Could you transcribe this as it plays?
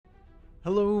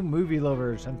Hello, movie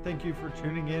lovers, and thank you for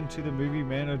tuning in to the Movie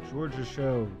Man of Georgia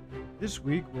show. This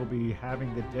week we'll be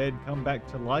having the dead come back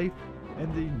to life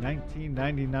in the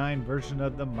 1999 version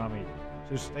of The Mummy.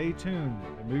 So stay tuned.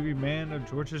 The Movie Man of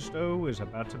Georgia show is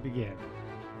about to begin.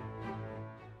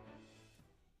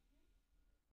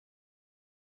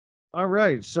 All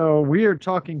right, so we are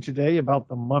talking today about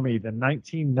The Mummy, the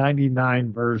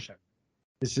 1999 version.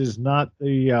 This is not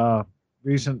the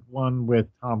recent one with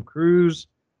Tom Cruise,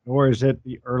 nor is it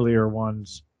the earlier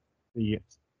ones, the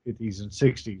 50s and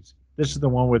 60s. This is the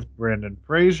one with Brendan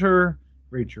Fraser,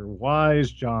 Rachel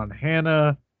Weisz, John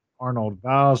Hannah, Arnold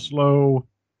Vosloo,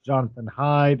 Jonathan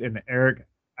Hyde, and Eric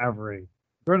Avery.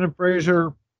 Brendan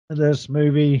Fraser in this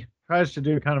movie tries to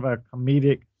do kind of a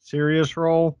comedic, serious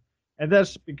role, and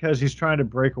that's because he's trying to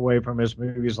break away from his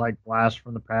movies like Blast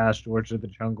from the Past, George of the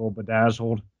Jungle,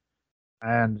 Bedazzled.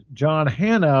 And John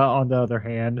Hannah, on the other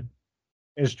hand,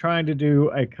 is trying to do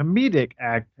a comedic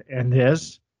act in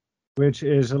this, which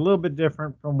is a little bit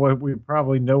different from what we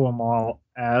probably know them all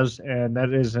as, and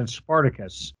that is in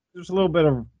Spartacus. There's a little bit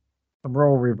of some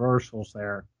role reversals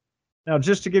there. Now,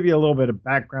 just to give you a little bit of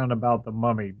background about the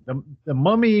Mummy, the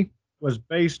Mummy was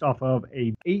based off of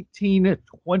a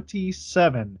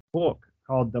 1827 book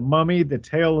called The Mummy, The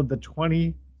Tale of the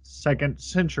 22nd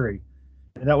Century.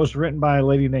 And that was written by a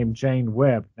lady named Jane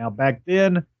Webb. Now, back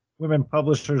then, women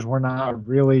publishers were not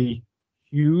really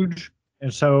huge.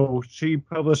 And so she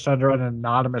published under an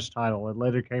anonymous title. It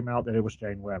later came out that it was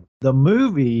Jane Webb. The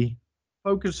movie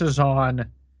focuses on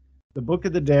the Book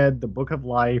of the Dead, the Book of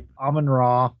Life,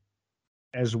 Amun-Ra,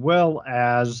 as well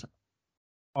as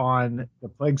on the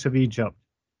plagues of Egypt.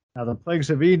 Now, the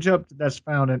plagues of Egypt, that's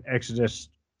found in Exodus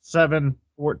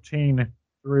 7:14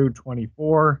 through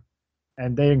 24,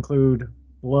 and they include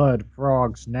blood,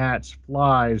 frogs, gnats,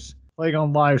 flies, plague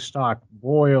on livestock,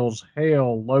 boils,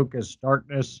 hail, locusts,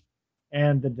 darkness,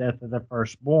 and the death of the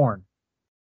firstborn.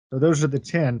 So those are the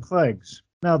 10 plagues.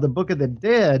 Now, the Book of the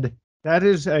Dead, that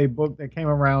is a book that came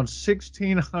around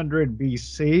 1600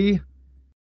 BC,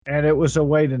 and it was a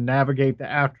way to navigate the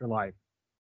afterlife.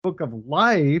 Book of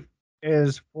Life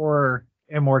is for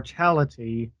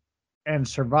immortality and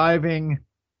surviving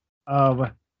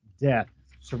of death,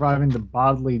 surviving the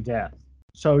bodily death.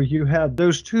 So you have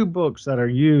those two books that are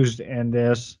used in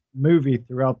this movie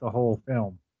throughout the whole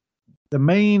film. The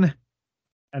main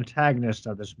antagonist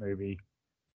of this movie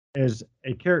is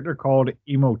a character called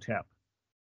Imhotep.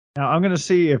 Now, I'm going to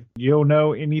see if you'll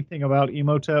know anything about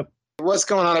Imhotep. What's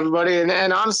going on, everybody?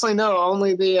 And honestly, no,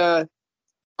 only the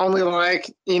only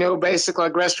like basic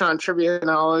like restaurant trivia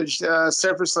knowledge,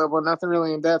 surface level, nothing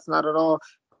really in depth, not at all.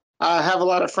 I have a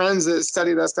lot of friends that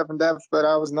study that stuff in depth, but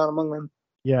I was not among them.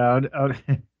 Yeah,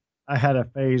 I had a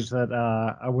phase that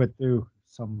I went through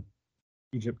some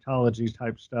Egyptology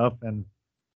type stuff, and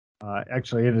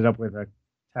actually ended up with a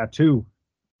tattoo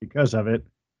because of it.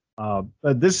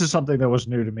 But this is something that was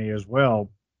new to me as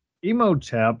well.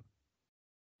 Imhotep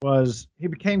he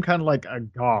became kind of like a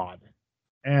god.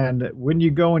 And when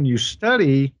you go and you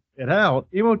study it out,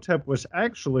 Imhotep was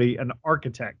actually an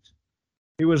architect.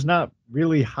 He was not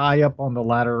really high up on the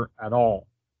ladder at all.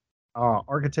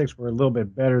 Architects were a little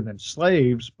bit better than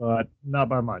slaves, but not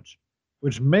by much,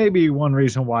 which may be one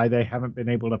reason why they haven't been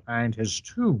able to find his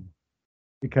tomb,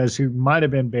 because he might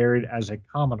have been buried as a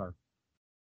commoner.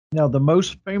 Now, the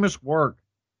most famous work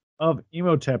of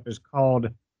Imhotep is called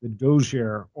the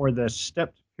Dozier, or the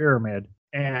Stepped Pyramid,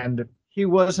 and he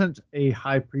wasn't a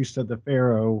high priest of the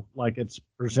pharaoh like it's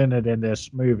presented in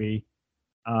this movie,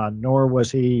 nor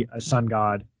was he a sun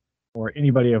god or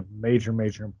anybody of major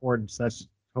importance. That's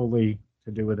totally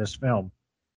to do with this film.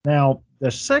 Now,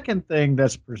 the second thing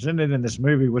that's presented in this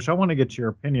movie, which I want to get your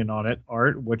opinion on it,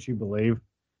 Art, what you believe,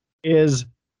 is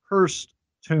cursed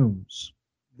tombs.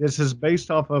 This is based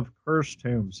off of cursed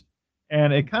tombs.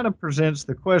 And it kind of presents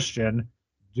the question,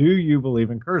 do you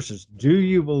believe in curses? Do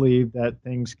you believe that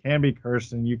things can be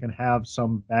cursed and you can have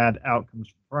some bad outcomes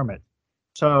from it?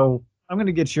 So I'm going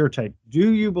to get your take.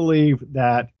 Do you believe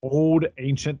that old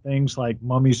ancient things like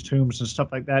mummies' tombs and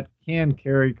stuff like that can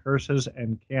carry curses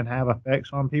and can have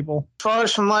effects on people? As far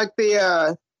as from like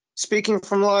the speaking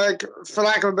from like, for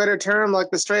lack of a better term,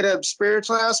 like the straight up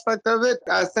spiritual aspect of it,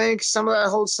 I think some of that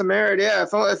holds some merit. Yeah,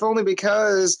 if only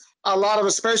because a lot of,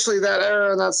 especially that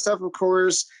era and that stuff, of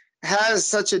course, has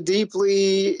such a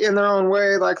deeply, in their own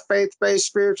way, like faith-based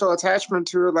spiritual attachment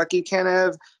to it. Like you can't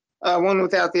have one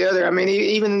without the other. I mean,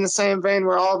 even in the same vein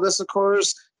where all of this, of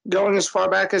course, going as far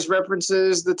back as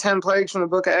references the 10 plagues from the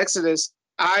book of Exodus,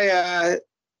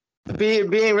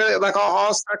 being really, like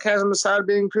all sarcasm aside,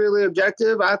 being purely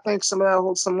objective, I think some of that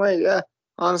holds some weight. Yeah,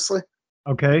 honestly.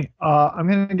 Okay. I'm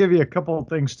going to give you a couple of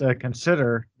things to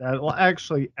consider that will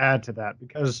actually add to that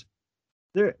because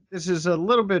this is a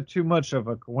little bit too much of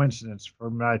a coincidence for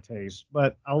my taste,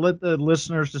 but I'll let the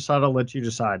listeners decide. I'll let you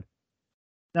decide.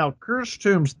 Now, cursed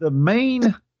tombs, the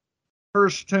main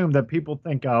cursed tomb that people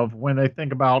think of when they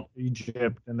think about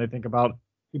Egypt and they think about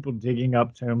people digging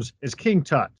up tombs is King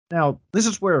Tut. Now, this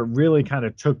is where it really kind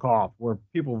of took off, where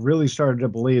people really started to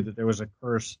believe that there was a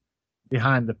curse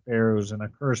behind the pharaohs and a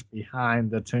curse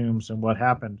behind the tombs and what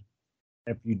happened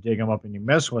if you dig them up and you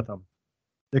mess with them.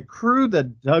 The crew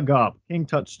that dug up King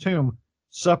Tut's tomb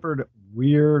suffered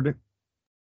weird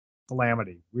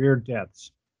calamity, weird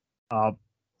deaths. Uh,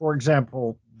 for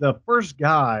example, the first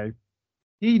guy,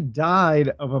 he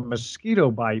died of a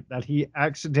mosquito bite that he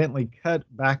accidentally cut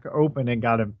back open and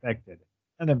got infected.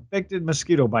 An infected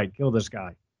mosquito bite killed this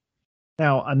guy.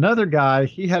 Now, another guy,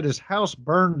 he had his house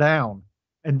burned down.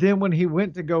 And then when he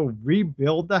went to go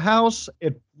rebuild the house,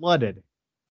 it flooded.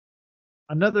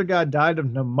 Another guy died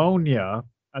of pneumonia.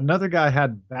 Another guy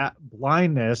had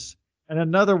blindness. And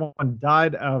another one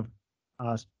died of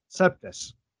uh,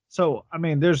 sepsis. So, I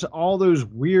mean, there's all those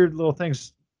weird little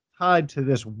things tied to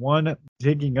this one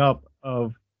digging up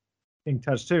of King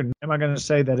Tut's tomb. Am I going to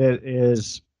say that it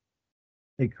is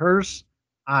a curse?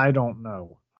 I don't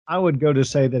know. I would go to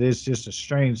say that it's just a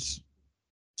strange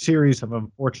series of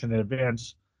unfortunate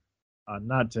events,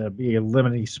 not to be a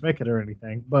Lemony Snicket or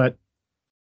anything, but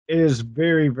it is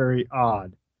very, very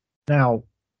odd. Now,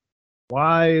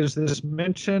 why is this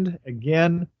mentioned?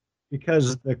 Again,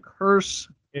 because the curse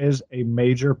is a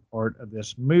major part of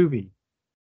this movie.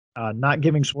 Not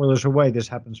giving spoilers away, this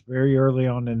happens very early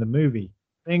on in the movie.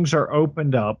 Things are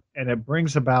opened up, and it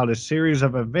brings about a series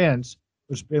of events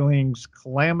which brings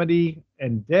calamity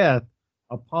and death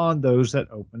upon those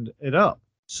that opened it up.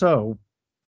 So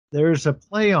there's a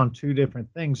play on two different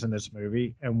things in this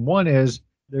movie, and one is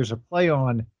there's a play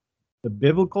on the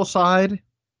biblical side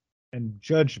and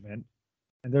judgment,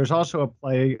 and there's also a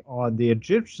play on the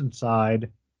Egyptian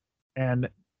side and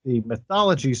the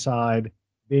mythology side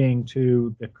being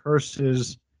to the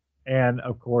curses and,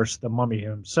 of course, the mummy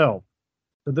himself.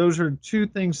 So those are two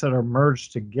things that are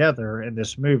merged together in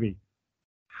this movie.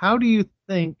 How do you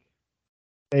think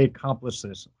they accomplished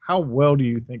this? How well do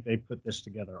you think they put this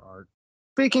together, Art?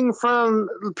 Speaking from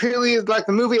purely like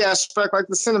the movie aspect, like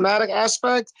the cinematic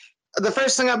aspect, the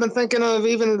first thing I've been thinking of,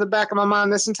 even in the back of my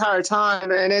mind this entire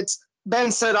time, and it's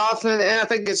been said often, and I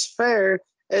think it's fair,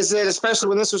 is that especially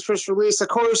when this was first released, of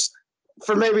course,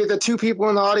 for maybe the two people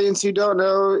in the audience who don't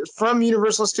know, from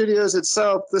Universal Studios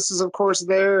itself, this is, of course,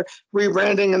 their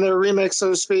rebranding and their remake,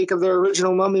 so to speak, of their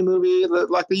original Mummy movie,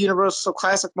 like the Universal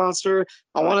classic monster.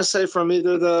 I want to say from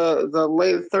either the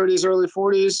late 30s, early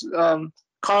 40s.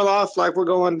 Karloff, like we're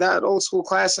going that old school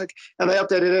classic, and they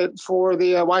updated it for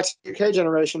the Y2K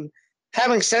generation.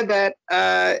 Having said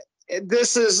that,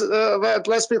 this is,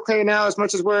 let's be clear now, as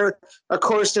much as we're, of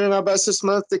course, doing our best this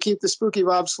month to keep the spooky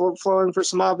vibes flowing for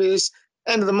some obvious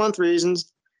end of the month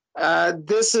reasons.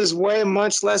 This is way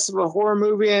much less of a horror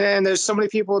movie, and there's so many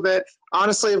people that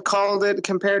honestly have called it,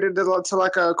 compared it to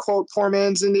like a quote, poor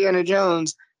man's Indiana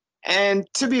Jones. And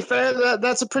to be fair,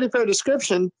 that's a pretty fair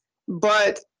description,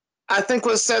 but I think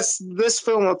what sets this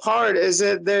film apart is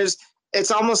that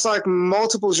it's almost like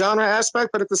multiple genre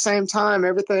aspect, but at the same time,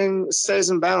 everything stays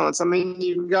in balance. I mean,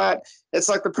 it's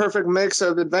like the perfect mix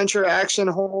of adventure, action,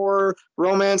 horror,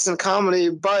 romance, and comedy,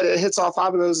 but it hits all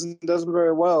five of those and does them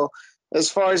very well. As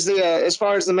far as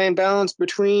the main balance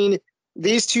between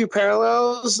these two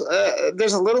parallels,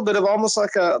 there's a little bit of almost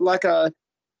like a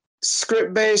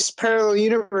script-based parallel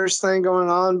universe thing going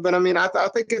on, but I mean, I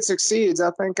think it succeeds.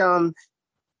 I think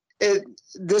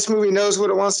this movie knows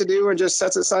what it wants to do and just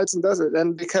sets its sights and does it.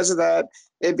 And because of that,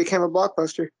 it became a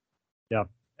blockbuster. Yeah.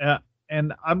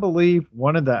 And I believe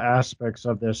one of the aspects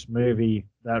of this movie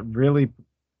that really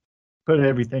put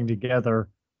everything together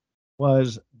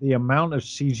was the amount of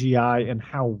CGI and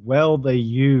how well they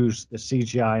used the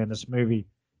CGI in this movie.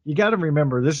 You got to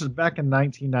remember, this is back in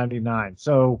 1999.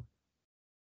 So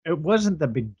it wasn't the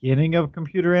beginning of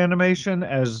computer animation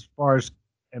as far as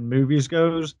in movies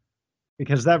goes,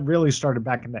 because that really started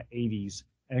back in the 80s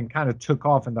and kind of took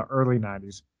off in the early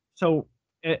 90s. So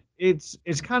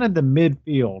it's kind of the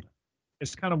midfield.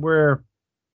 It's kind of where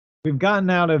we've gotten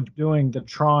out of doing the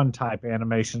Tron type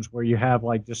animations where you have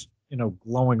like just,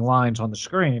 glowing lines on the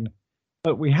screen,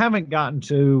 but we haven't gotten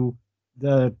to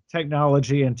the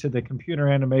technology and to the computer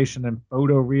animation and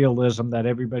photorealism that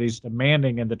everybody's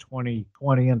demanding in the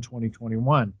 2020 and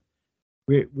 2021.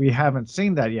 We haven't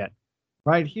seen that yet.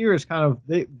 Right here is kind of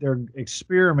they're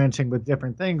experimenting with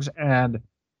different things, and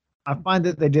I find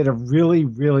that they did a really,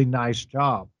 really nice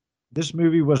job. This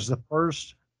movie was the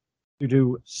first to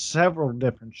do several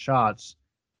different shots.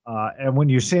 And when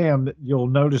you see them, you'll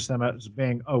notice them as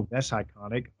being, oh, that's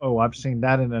iconic. Oh, I've seen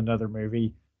that in another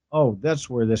movie. Oh, that's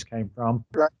where this came from.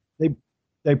 Right. They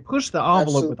they push the envelope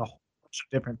Absolutely. with a whole bunch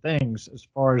of different things as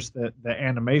far as the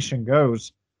animation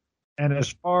goes, and as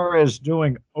far as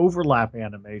doing overlap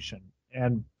animation.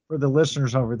 And for the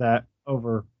listeners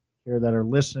over here that are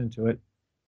listening to it,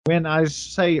 when I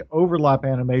say overlap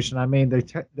animation, I mean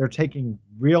they're taking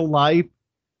real life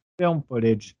film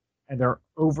footage and they're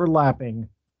overlapping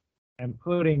and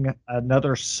putting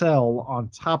another cell on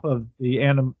top of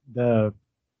the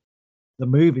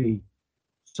movie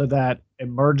so that it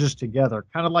merges together,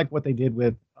 kind of like what they did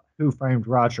with Who Framed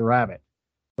Roger Rabbit,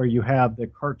 where you have the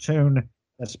cartoon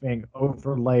that's being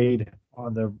overlaid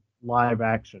on the live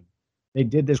action. They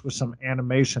did this with some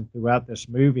animation throughout this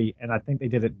movie, and I think they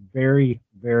did it very,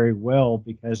 very well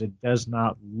because it does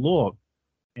not look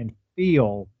and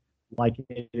feel like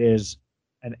it is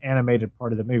an animated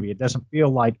part of the movie. It doesn't feel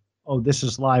like, oh, this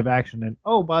is live action, and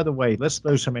oh, by the way, let's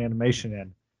throw some animation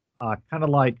in. Kind of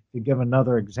like, to give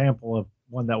another example of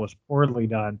one that was poorly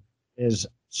done, is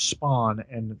Spawn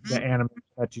and the animation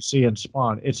that you see in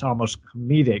Spawn. It's almost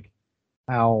comedic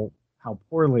how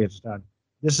poorly it's done.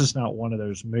 This is not one of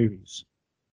those movies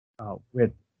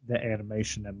with the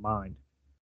animation in mind.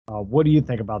 What do you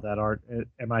think about that, Art?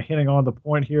 Am I hitting on the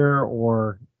point here,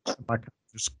 or am I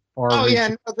just far Oh yeah,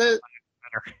 reaching?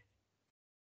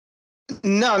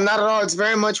 no, not at all. It's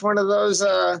very much one of those.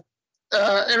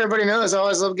 Everybody knows I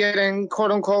always love getting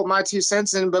quote unquote my 2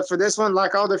 cents in, but for this one,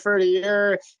 like I'll defer to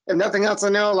your. If nothing else, I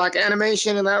know like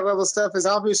animation and that level of stuff has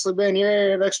obviously been your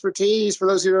area of expertise. For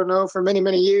those who don't know, for many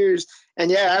years, and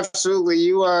yeah, absolutely,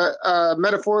 you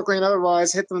metaphorically and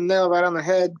otherwise hit the nail right on the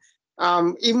head.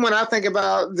 Even when I think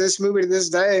about this movie to this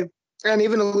day, and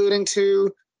even alluding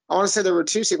to, I want to say there were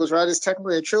two sequels, right? It's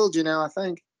technically a trilogy now, I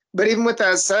think. But even with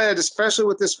that said, especially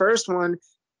with this first one,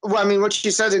 well, I mean, what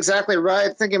you said is exactly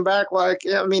right. Thinking back, like,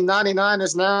 I mean, 99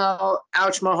 is now,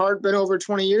 ouch, my heart, been over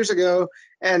 20 years ago.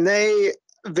 And they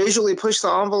visually pushed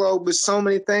the envelope with so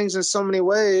many things in so many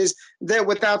ways that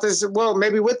without this, well,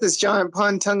 maybe with this giant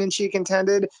pun, tongue in cheek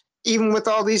intended, even with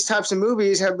all these types of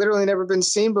movies, have literally never been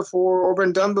seen before or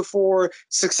been done before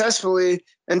successfully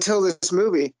until this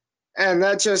movie. And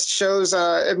that just shows,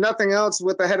 if nothing else,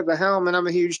 with the head of the helm, and I'm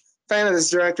a huge fan of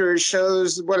this director, it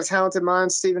shows what a talented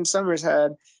mind Stephen Sommers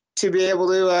had to be able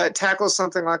to tackle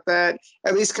something like that,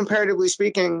 at least comparatively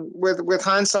speaking, with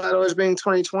hindsight always being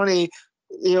 2020,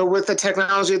 you know, with the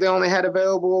technology they only had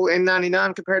available in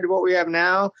 99 compared to what we have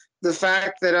now, the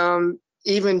fact that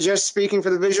even just speaking for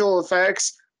the visual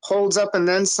effects holds up and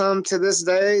then some to this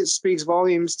day speaks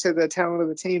volumes to the talent of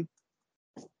the team.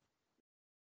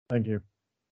 Thank you.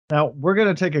 Now, we're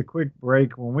going to take a quick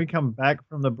break. When we come back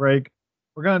from the break,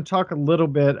 we're going to talk a little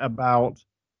bit about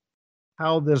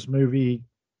how this movie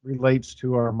relates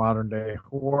to our modern day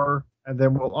horror. And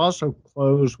then we'll also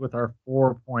close with our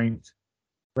 4-point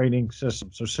rating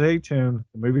system. So stay tuned.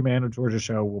 The Movie Man of Georgia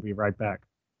show. We'll be right back.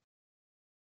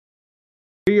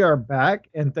 We are back,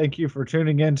 and thank you for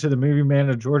tuning in to the Movie Man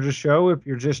of Georgia show. If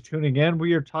you're just tuning in,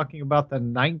 we are talking about the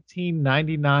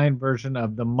 1999 version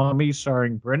of The Mummy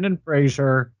starring Brendan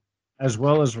Fraser as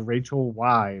well as Racheal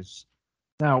Weisz.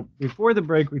 Now, before the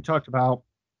break, we talked about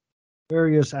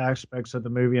various aspects of the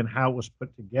movie and how it was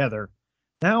put together.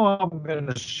 Now I'm going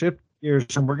to shift gears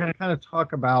and we're going to kind of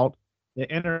talk about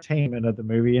the entertainment of the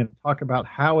movie and talk about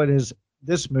how it is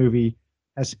this movie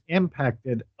has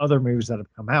impacted other movies that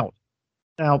have come out.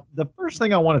 Now, the first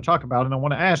thing I want to talk about and I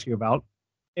want to ask you about,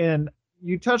 and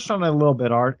you touched on it a little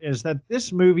bit, Art, is that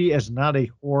this movie is not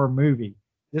a horror movie.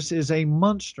 This is a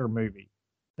monster movie.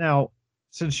 Now,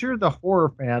 since you're the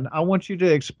horror fan, I want you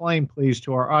to explain, please,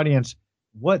 to our audience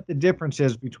what the difference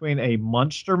is between a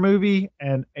monster movie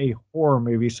and a horror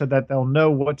movie so that they'll know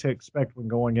what to expect when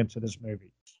going into this movie.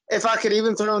 If I could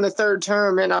even throw in the third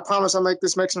term, and I promise I'll make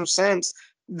this make some sense.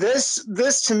 This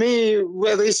to me,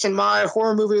 at least in my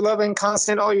horror movie loving,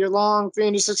 constant all year long,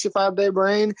 365-day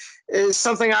brain, is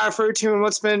something I refer to in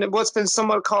what's been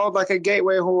somewhat called like a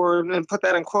gateway horror, and put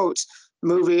that in quotes,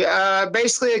 movie.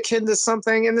 Basically akin to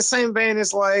something in the same vein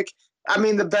as like, I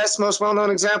mean, the best, most well-known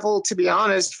example, to be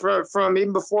honest, from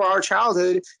even before our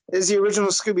childhood, is the original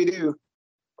Scooby-Doo,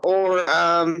 or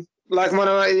like one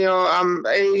of my, you know, I'm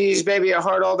 80s baby at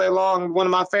heart all day long. One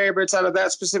of my favorites out of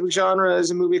that specific genre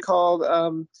is a movie called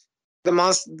the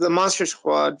Monster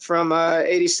Squad from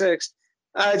 '86.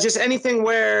 Just anything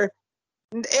where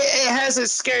it has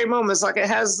its scary moments, like it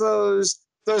has those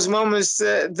moments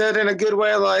that in a good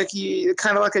way, like you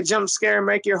kind of like a jump scare,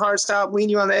 make your heart stop, lean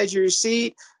you on the edge of your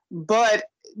seat. But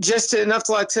just enough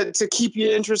to like to keep you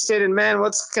interested in, man,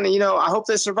 what's gonna, I hope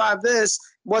they survive this.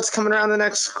 What's coming around the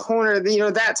next corner?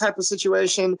 That type of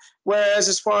situation. Whereas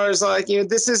as far as like,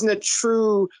 this isn't a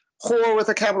true horror with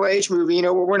a capital H movie.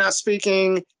 We're not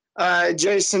speaking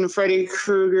Jason, Freddy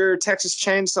Krueger, Texas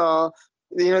Chainsaw.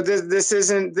 This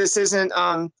isn't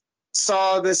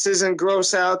Saw. This isn't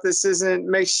Gross Out. This isn't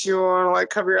makes you want to like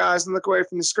cover your eyes and look away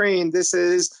from the screen. This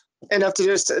is enough to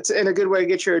just in a good way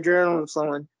get your adrenaline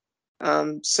flowing.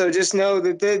 So just know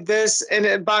that this, and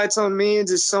it by its own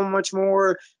means, is so much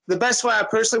more. The best way I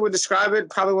personally would describe it,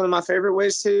 probably one of my favorite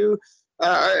ways too,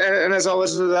 and as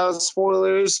always, without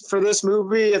spoilers, for this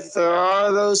movie, if there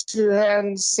are those who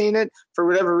hadn't seen it for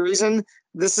whatever reason,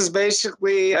 this is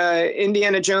basically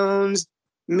Indiana Jones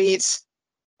meets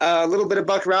a little bit of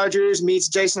Buck Rogers meets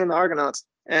Jason and the Argonauts.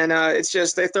 And it's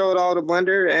just, they throw it all in a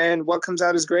blender, and what comes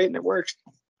out is great, and it works.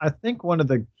 I think one of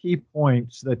the key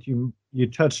points that you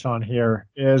touched on here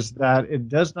is that it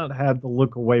does not have the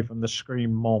look away from the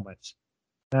screen moments.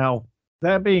 Now,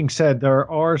 that being said, there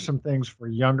are some things for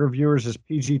younger viewers as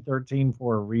PG-13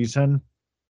 for a reason,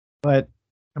 but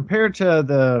compared to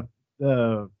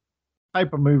the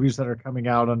type of movies that are coming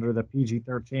out under the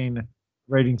PG-13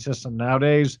 rating system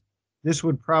nowadays, this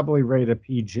would probably rate a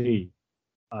PG,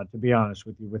 to be honest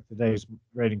with you, with today's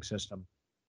rating system.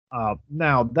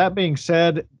 Now, that being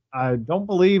said, I don't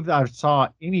believe I saw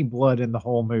any blood in the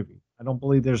whole movie. I don't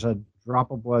believe there's a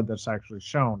drop of blood that's actually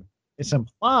shown. It's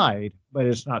implied, but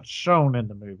it's not shown in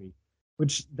the movie,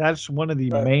 which that's one of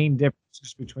the main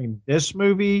differences between this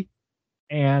movie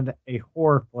and a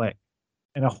horror flick.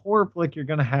 In a horror flick, you're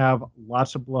going to have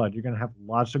lots of blood. You're going to have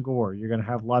lots of gore. You're going to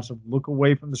have lots of look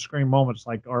away from the screen moments,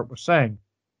 like Art was saying.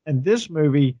 In this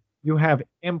movie, you have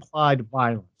implied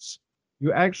violence.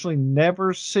 You actually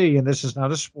never see, and this is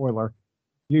not a spoiler,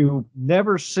 you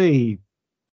never see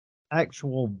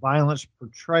actual violence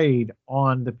portrayed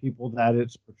on the people that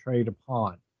it's portrayed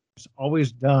upon. It's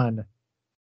always done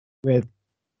with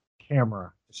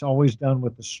camera. It's always done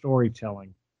with the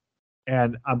storytelling.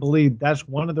 And I believe that's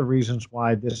one of the reasons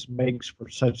why this makes for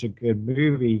such a good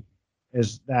movie,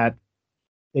 is that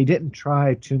they didn't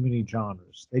try too many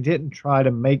genres. They didn't try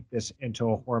to make this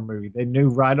into a horror movie. They knew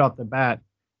right off the bat,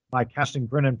 by casting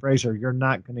Brendan Fraser, you're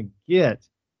not going to get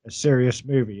a serious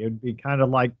movie. It would be kind of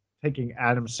like taking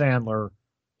Adam Sandler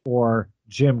or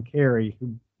Jim Carrey,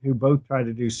 who both try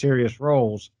to do serious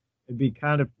roles. It'd be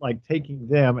kind of like taking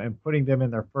them and putting them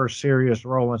in their first serious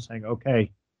role and saying,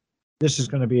 okay, this is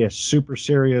going to be a super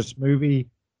serious movie.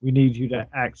 We need you to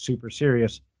act super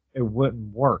serious. It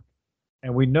wouldn't work.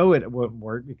 And we know it wouldn't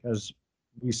work because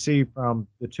we see from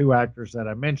the two actors that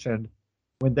I mentioned,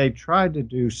 when they tried to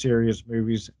do serious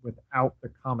movies without the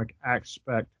comic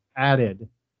aspect added,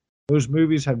 those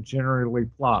movies have generally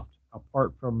flopped,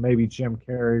 apart from maybe Jim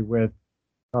Carrey with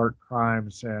Dark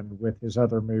Crimes and with his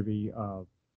other movie, I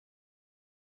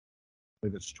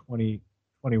believe it's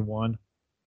 2021.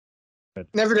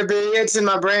 Never to be. It's in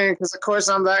my brain because, of course,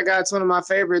 I'm that guy. It's one of my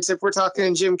favorites. If we're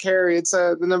talking Jim Carrey, it's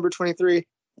the number 23.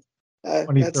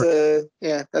 That's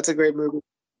a great movie.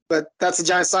 But that's a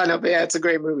giant side note. But yeah, it's a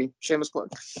great movie. Shameless plug.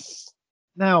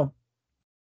 Now,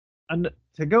 and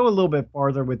to go a little bit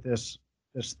farther with this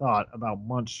thought about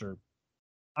Munster,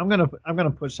 I'm gonna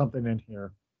put something in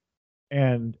here,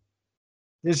 and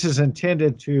this is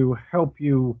intended to help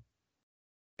you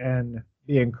and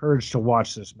be encouraged to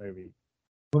watch this movie.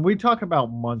 When we talk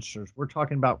about monsters, we're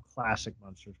talking about classic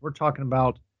monsters. We're talking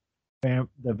about the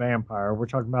vampire. We're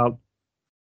talking about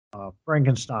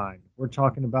Frankenstein. We're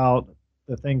talking about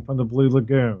the thing from the Blue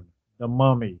Lagoon, the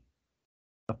Mummy,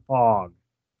 the Fog.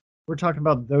 We're talking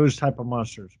about those type of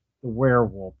monsters, the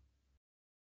werewolf.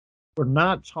 We're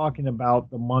not talking about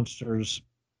the monsters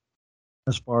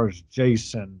as far as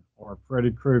Jason or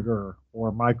Freddy Krueger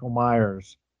or Michael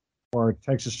Myers or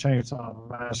Texas Chainsaw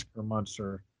Massacre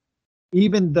monster.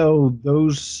 Even though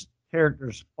those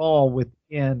characters fall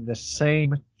within the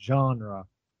same genre,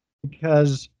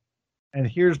 because, and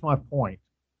here's my point,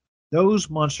 those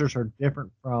monsters are different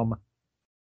from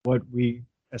what we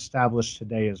established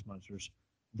today as monsters.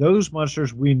 Those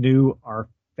monsters we knew are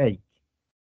fake.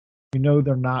 We know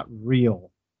they're not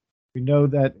real. We know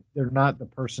that they're not the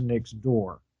person next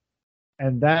door.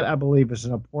 And that, I believe, is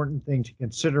an important thing to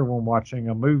consider when watching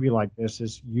a movie like this,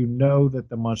 is you know that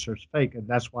the monster is fake. And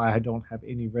that's why I don't have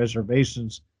any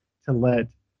reservations to let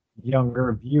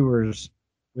younger viewers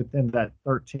within that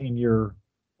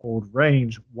 13-year-old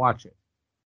range watch it.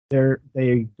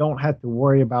 They don't have to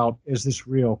worry about, is this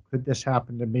real? Could this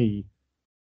happen to me?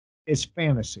 It's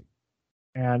fantasy.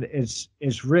 And it's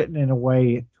written in a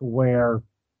way to where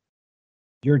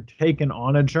you're taken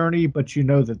on a journey, but you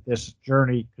know that this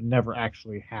journey could never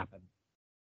actually happen.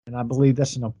 And I believe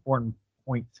that's an important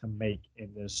point to make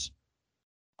in this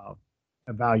uh,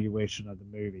 evaluation of the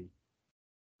movie.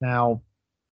 Now,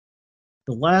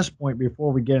 the last point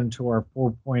before we get into our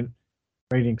 4 point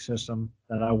rating system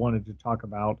that I wanted to talk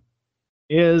about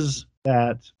is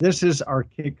that this is our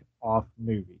kickoff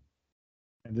movie.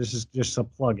 And this is just a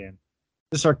plug in.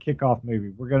 This is our kickoff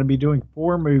movie. We're going to be doing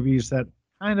 4 movies that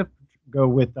kind of go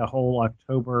with the whole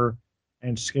October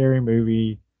and scary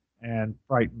movie and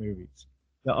fright movies.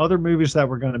 The other movies that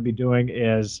we're going to be doing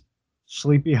is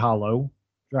Sleepy Hollow,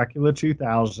 Dracula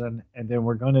 2000, and then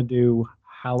we're going to do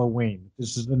Halloween.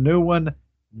 This is the new one,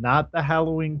 not the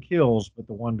Halloween Kills, but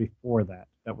the one before that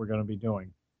we're going to be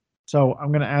doing. So I'm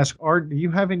going to ask Art, do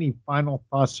you have any final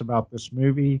thoughts about this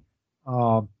movie?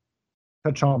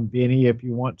 Touch on Benny if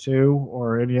you want to,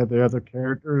 or any of the other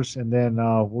characters, and then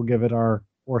we'll give it our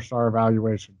 4-star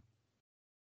evaluation.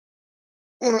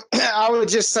 I would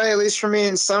just say, at least for me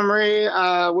in summary,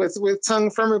 with tongue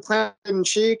firmly planted in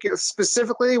cheek,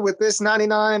 specifically with this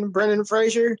 99 Brendan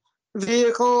Fraser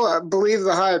vehicle, believe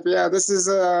the hype. Yeah, this is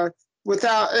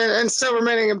without and still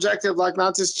remaining objective, like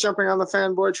not just jumping on the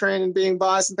fanboy train and being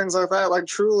biased and things like that. Like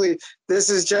truly, this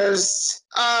is just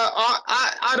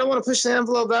I don't want to push the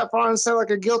envelope that far and say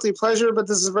like a guilty pleasure, but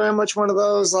this is very much one of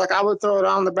those, like I would throw it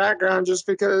on the background just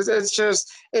because it's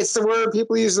the word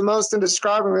people use the most in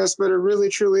describing this, but it really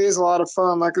truly is a lot of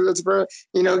fun. Like it's very,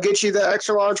 get you the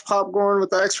extra large popcorn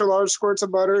with the extra large squirts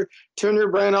of butter, turn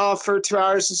your brain off for 2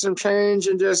 hours and some change,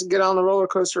 and just get on the roller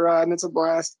coaster ride, and it's a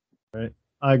blast. Right.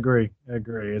 I agree.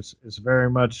 It's very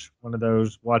much one of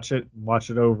those watch it and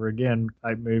watch it over again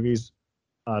type movies.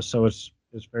 So it's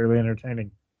fairly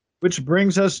entertaining. Which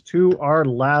brings us to our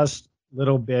last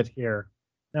little bit here.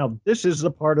 Now, this is the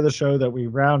part of the show that we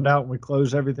round out and we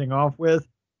close everything off with,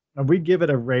 and we give it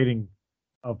a rating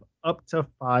of up to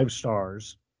 5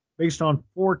 stars based on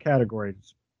 4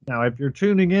 categories. Now, if you're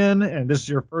tuning in and this is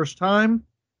your first time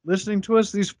listening to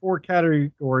us, these 4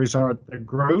 categories are the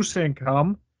gross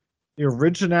income, the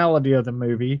originality of the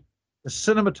movie, the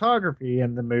cinematography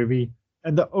in the movie,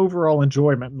 and the overall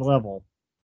enjoyment level.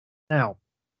 Now,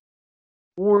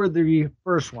 for the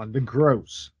first one, the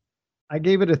gross, I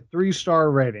gave it a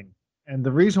 3-star rating. And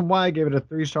the reason why I gave it a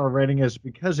 3-star rating is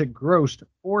because it grossed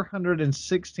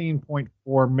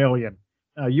 $416.4 million.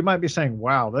 Now, you might be saying,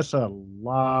 wow, that's a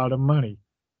lot of money.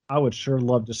 I would sure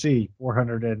love to see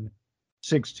 $416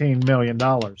 million.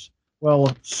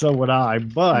 Well, so would I.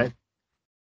 But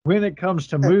when it comes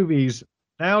to movies,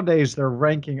 nowadays they're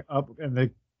ranking up in the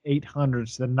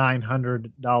 800s, the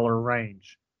 $900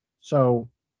 range. So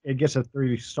it gets a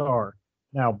 3-star.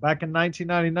 Now, back in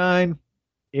 1999,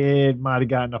 it might have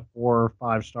gotten a 4 or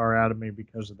 5-star out of me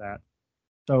because of that.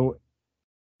 So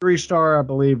 3-star, I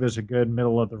believe, is a good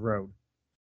middle of the road.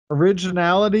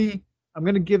 Originality, I'm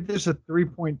going to give this a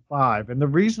 3.5. And the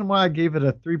reason why I gave it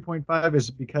a 3.5 is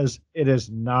because it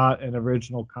is not an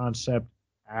original concept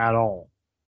at all.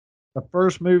 The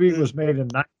first movie was made in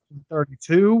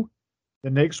 1932. The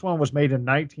next one was made in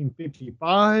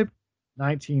 1955,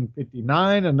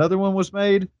 1959. Another one was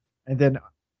made. And then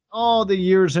all the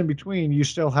years in between, you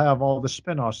still have all the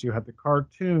spinoffs. You have the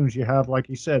cartoons. You have, like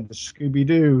you said, the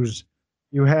Scooby-Doos.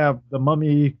 You have the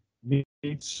Mummy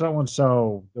meets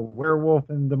so-and-so, the Werewolf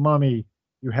and the Mummy.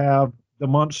 You have the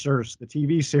Munsters, the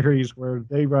TV series where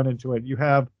they run into it. You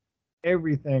have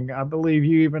everything. I believe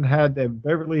you even had the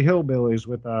Beverly Hillbillies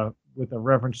with a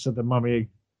reference to the Mummy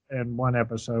in one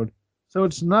episode. So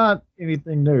it's not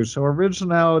anything new. So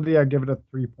originality, I give it a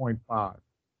 3.5.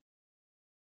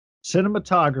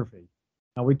 Cinematography.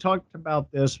 Now, we talked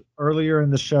about this earlier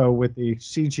in the show with the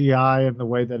CGI and the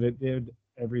way that it did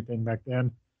everything back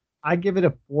then. I give it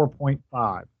a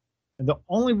 4.5. And the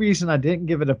only reason I didn't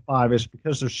give it a 5 is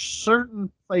because there's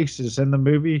certain places in the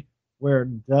movie where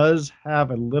it does have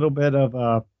a little bit of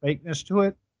a fakeness to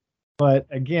it. But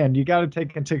again, you got to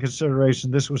take into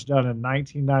consideration this was done in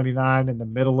 1999 in the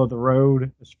middle of the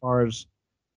road as far as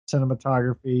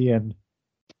cinematography and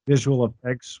visual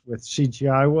effects with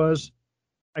CGI was.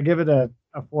 I give it a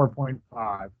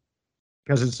 4.5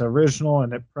 because it's original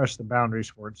and it pressed the boundaries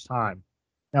for its time.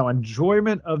 Now,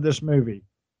 enjoyment of this movie.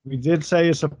 We did say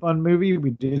it's a fun movie. We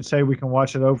did say we can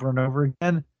watch it over and over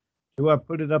again. Do I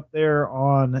put it up there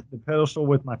on the pedestal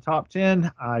with my top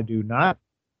 10? I do not.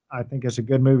 I think it's a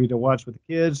good movie to watch with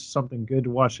the kids, something good to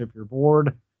watch if you're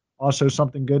bored. Also,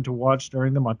 something good to watch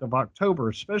during the month of October,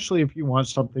 especially if you want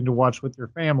something to watch with your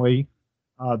family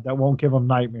that won't give them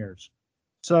nightmares.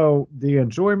 So the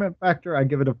enjoyment factor, I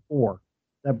give it a 4.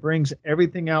 That brings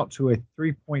everything out to a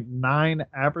 3.9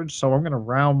 average. So I'm going to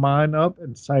round mine up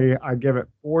and say I give it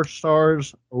 4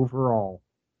 stars overall.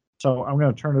 So I'm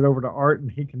going to turn it over to Art,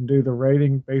 and he can do the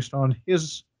rating based on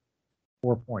his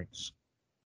 4 points.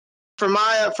 For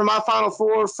my final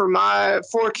four, for my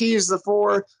four keys, the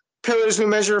four pillars we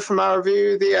measure from our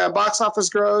review, the box office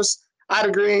gross, I'd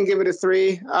agree and give it a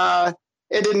 3.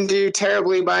 It didn't do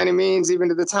terribly by any means, even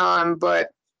to the time, but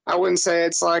I wouldn't say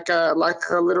it's like a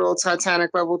literal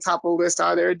Titanic level top of the list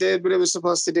either. It did, but it was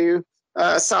supposed to do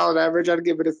a solid average. I'd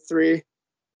give it a 3.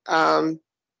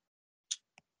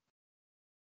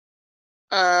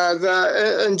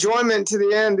 The enjoyment to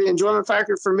the end, the enjoyment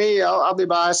factor for me, I'll be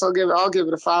biased. I'll give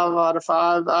it a 5 out of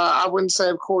 5. I wouldn't say,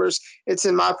 of course, it's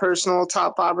in my personal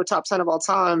top 5 or top 10 of all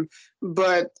time,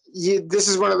 but this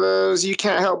is one of those you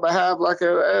can't help but have like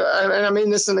and I mean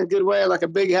this in a good way, like a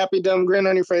big happy dumb grin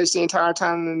on your face the entire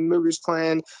time the movie's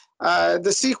playing.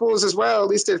 The sequels as well, at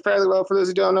least did fairly well for those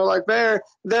who don't know. Like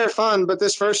they're fun, but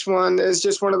this first one is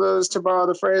just one of those, to borrow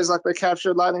the phrase, like they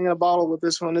captured lightning in a bottle with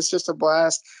this one. It's just a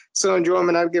blast. So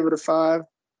enjoyment, I'd give it a 5.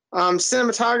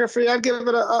 Cinematography, I'd give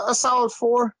it a solid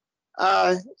 4.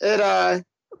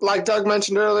 Like Doug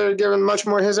mentioned earlier, given much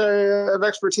more his area of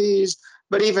expertise.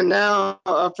 But even now,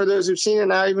 for those who've seen it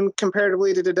now, even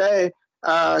comparatively to today,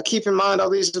 keep in mind all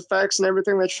these effects and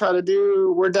everything they try to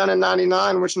do were done in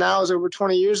 '99, which now is over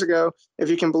 20 years ago, if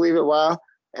you can believe it. Wow.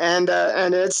 And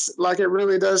it's like, it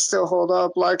really does still hold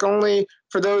up. Like, only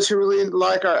for those who really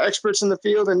like are experts in the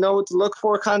field and know what to look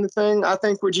for, kind of thing, I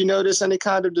think, would you notice any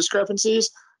kind of discrepancies.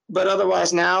 But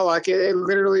otherwise now, like, it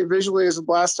literally visually is a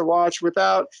blast to watch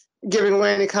without giving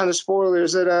away any kind of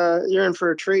spoilers. That you're in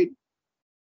for a treat.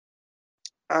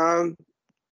 And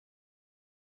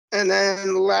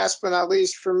then last but not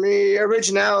least for me,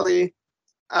 originality,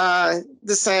 the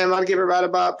same. I'd give it right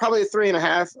about probably a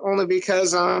 3.5, only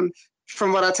because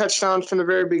from what I touched on from the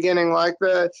very beginning, like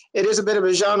it is a bit of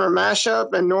a genre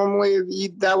mashup, and normally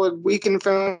that would weaken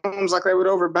films, like they would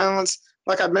overbalance,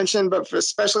 like I mentioned, but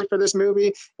especially for this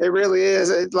movie, it really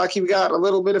is. Like, you've got a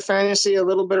little bit of fantasy, a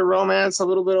little bit of romance, a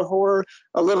little bit of horror,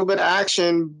 a little bit of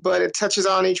action, but it touches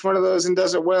on each one of those and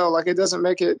does it well. Like, it doesn't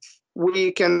make it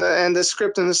weak, and the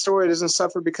script and the story doesn't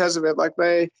suffer because of it. Like,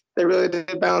 they really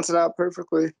did balance it out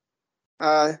perfectly.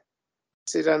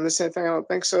 See, did I miss anything? I don't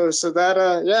think so. So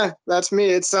that, yeah, that's me.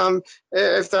 It's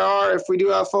if we do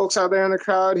have folks out there in the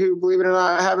crowd who, believe it or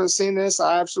not, haven't seen this,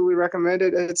 I absolutely recommend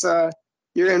it. It's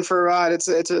you're in for a ride. It's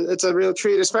a real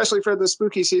treat, especially for the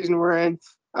spooky season we're in.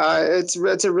 It's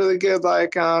a really good,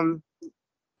 like,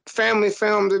 family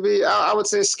film to be, I would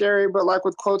say, scary, but like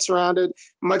with quotes around it,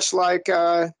 much like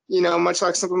much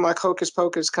like something like Hocus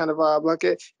Pocus kind of vibe. Like,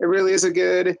 it really is a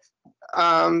good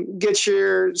get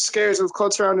your scares with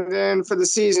quotes around it in for the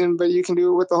season, but you can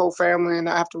do it with the whole family and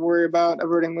not have to worry about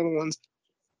averting little ones.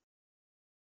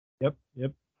 Yep.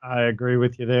 I agree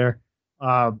with you there.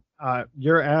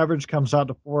 Your average comes out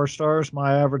to 4 stars.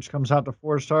 My average comes out to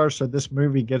 4 stars. So this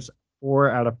movie gets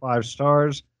 4 out of 5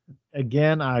 stars.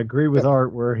 Again, I agree with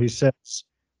Art where he says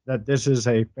that this is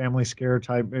a family scare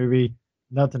type movie.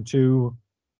 Nothing too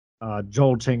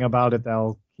jolting about it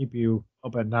that'll keep you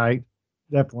up at night.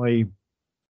 Definitely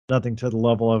nothing to the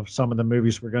level of some of the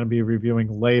movies we're going to be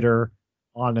reviewing later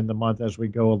on in the month as we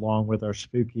go along with our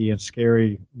spooky and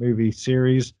scary movie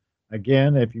series.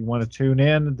 Again, if you want to tune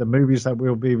in, the movies that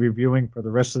we'll be reviewing for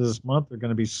the rest of this month are going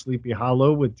to be Sleepy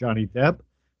Hollow with Johnny Depp,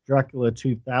 Dracula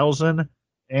 2000,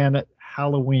 and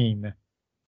Halloween.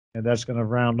 And that's going to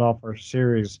round off our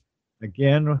series.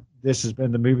 Again, this has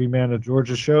been the Movie Man of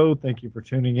Georgia show. Thank you for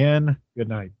tuning in. Good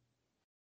night.